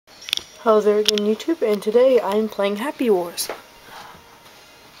Hello there again, YouTube, and today I'm playing Happy Wars.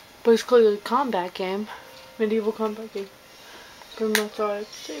 Basically a combat game, medieval combat game. Pretty much all I have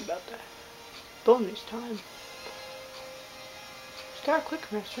to say about that. Bonus time. Start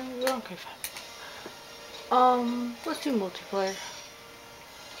quick match. Okay, fine. Let's do multiplayer.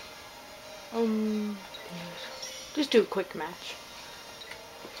 Just do a quick match.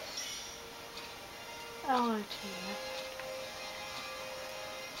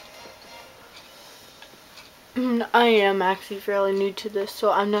 I am actually fairly new to this,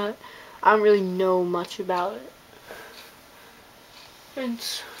 so I don't really know much about it.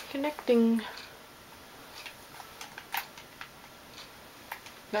 It's connecting.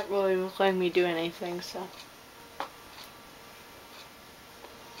 Not really letting me do anything, so.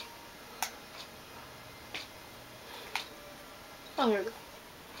 Oh, there we go.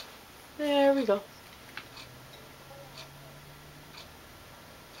 There we go.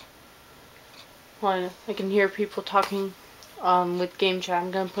 I can hear people talking with game chat. I'm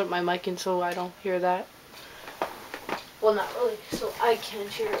gonna put my mic in so I don't hear that. Well, not really, so I can't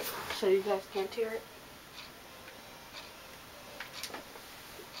hear it, so you guys can't hear it.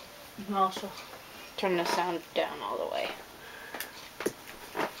 And also, turn the sound down all the way.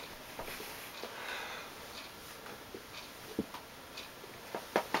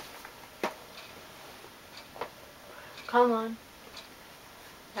 Come on.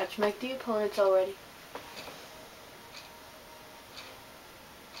 Have to make the opponents already.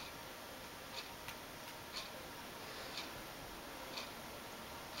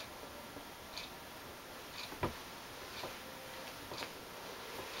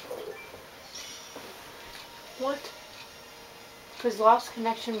 What? Because lost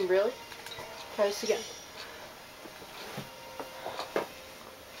connection, really? Try this again.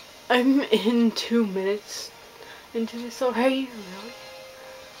 I'm in 2 minutes into this already, really?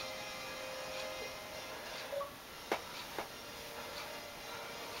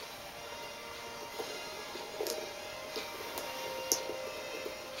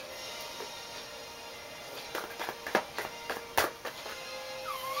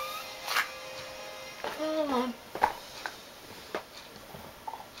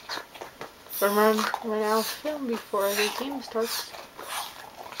 Come on. Run out film before the game starts.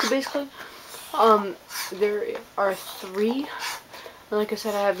 So basically, there are 3. And like I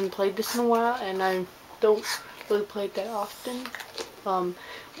said, I haven't played this in a while, and I don't really play it that often.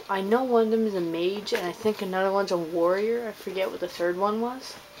 I know one of them is a mage, and I think another one's a warrior. I forget what the third one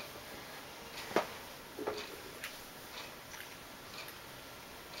was.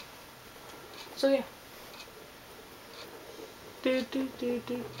 So yeah.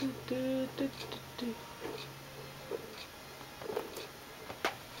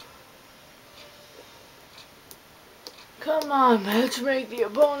 Come on, let's make the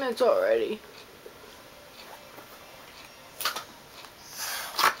opponents already.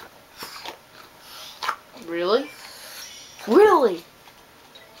 Really? Really?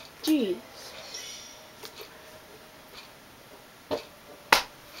 Jeez.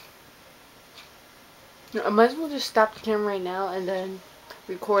 I might as well just stop the camera right now and then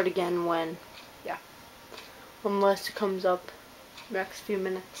record again when, yeah. Unless it comes up next few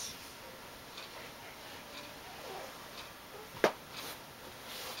minutes.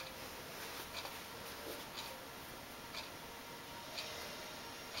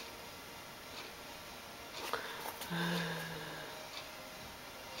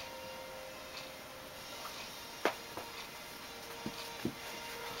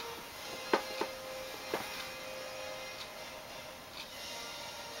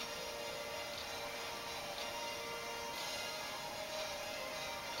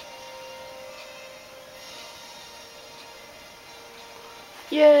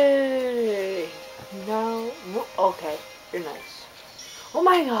 Yay! Now, okay, you're nice. Oh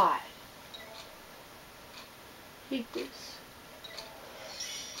my god! Hate this.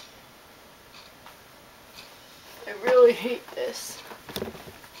 I really hate this.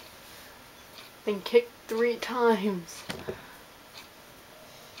 Been kicked 3 times.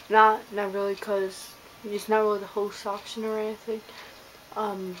 Not really, cause it's not really the host option or anything.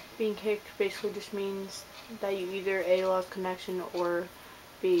 Being kicked basically just means that you either A, lost connection, or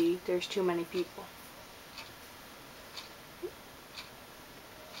B, there's too many people.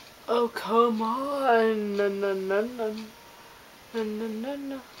 Oh, come on. No, no, no, no. No, no, no,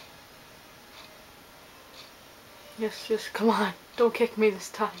 no. Yes, just come on. Don't kick me this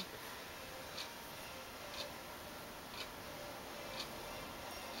time.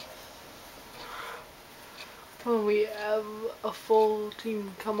 Oh, we have a full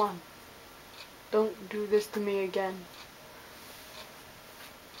team. Come on. Don't do this to me again.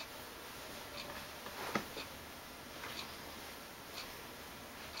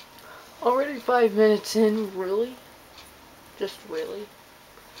 45 minutes in, really? Just really?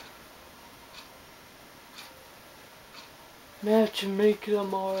 Match and make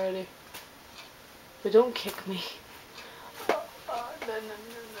them already. But don't kick me.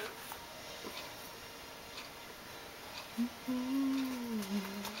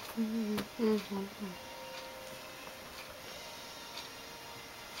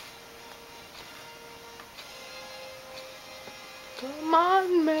 Come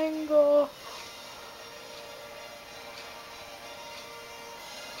on, Mango.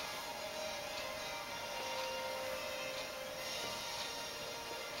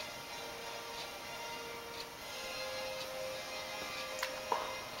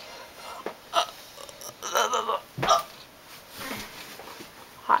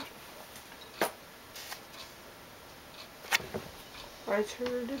 Hi. I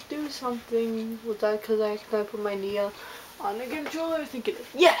tried to do something. Was that because I accidentally put my knee on the controller? I think it is.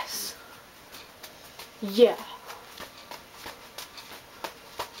 Yes! Yeah.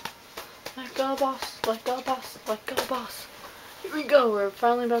 Like a boss, like a boss, like a boss. Here we go. We're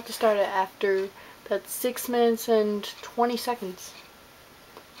finally about to start it after that 6 minutes and 20 seconds.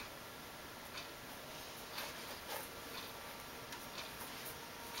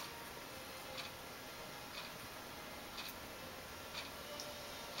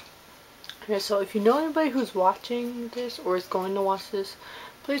 Okay, so if you know anybody who's watching this or is going to watch this,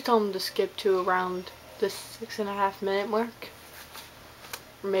 please tell them to skip to around the 6.5 minute mark.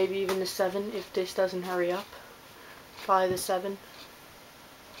 Or maybe even the 7 if this doesn't hurry up. Probably the 7.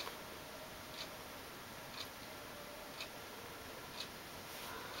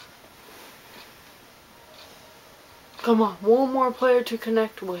 Come on, one more player to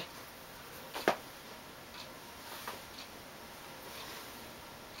connect with.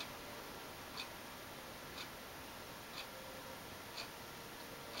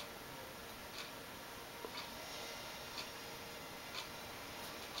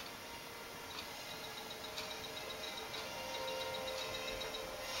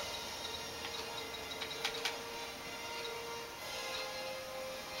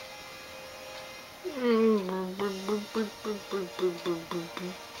 Come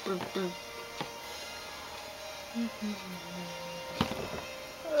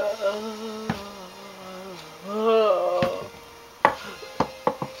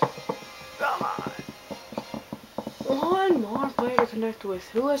on. One more player to connect with.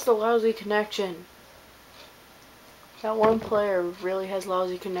 Who has the lousy connection? That one player really has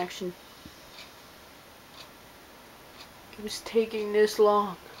lousy connection. It was taking this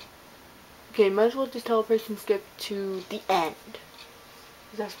long. Okay, might as well just tell a person to skip to the end.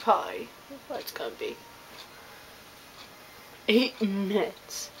 That's probably what it's gonna be. 8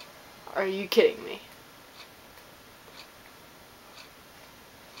 minutes. Are you kidding me?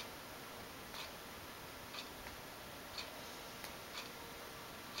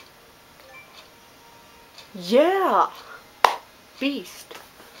 Yeah! Beast.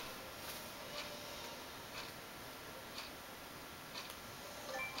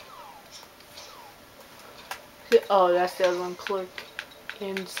 Oh, that's the other one, Clerk.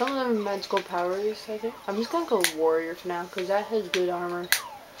 And some of them magical powers, I think. I'm just gonna go Warrior for now, because that has good armor.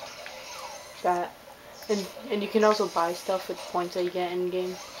 That. And you can also buy stuff with points that you get in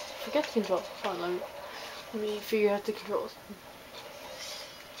game. Forget the controls. Hold on, let me figure out the controls.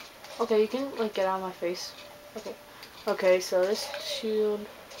 Okay, you can like get out of my face. Okay. Okay, so this shield.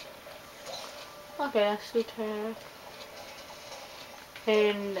 Okay, that's the attack.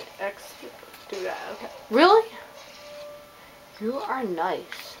 And X do that. Okay. Really? You are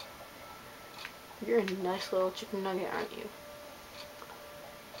nice. You're a nice little chicken nugget, aren't you?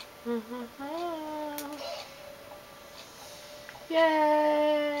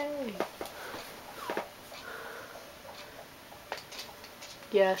 Yay!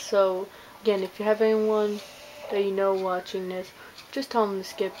 Yeah, so again, if you have anyone that you know watching this, just tell them to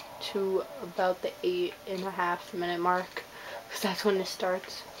skip to about the 8.5 minute mark, because that's when it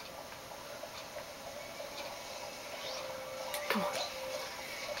starts. Come on.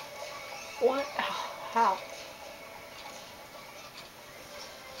 What? How?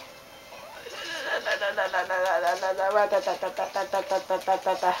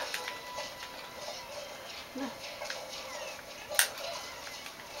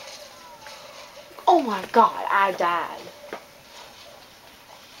 Oh my god, I died.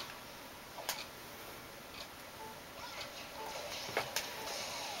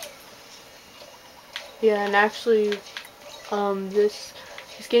 Yeah, and actually, this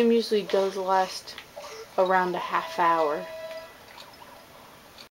game usually does last around a half hour.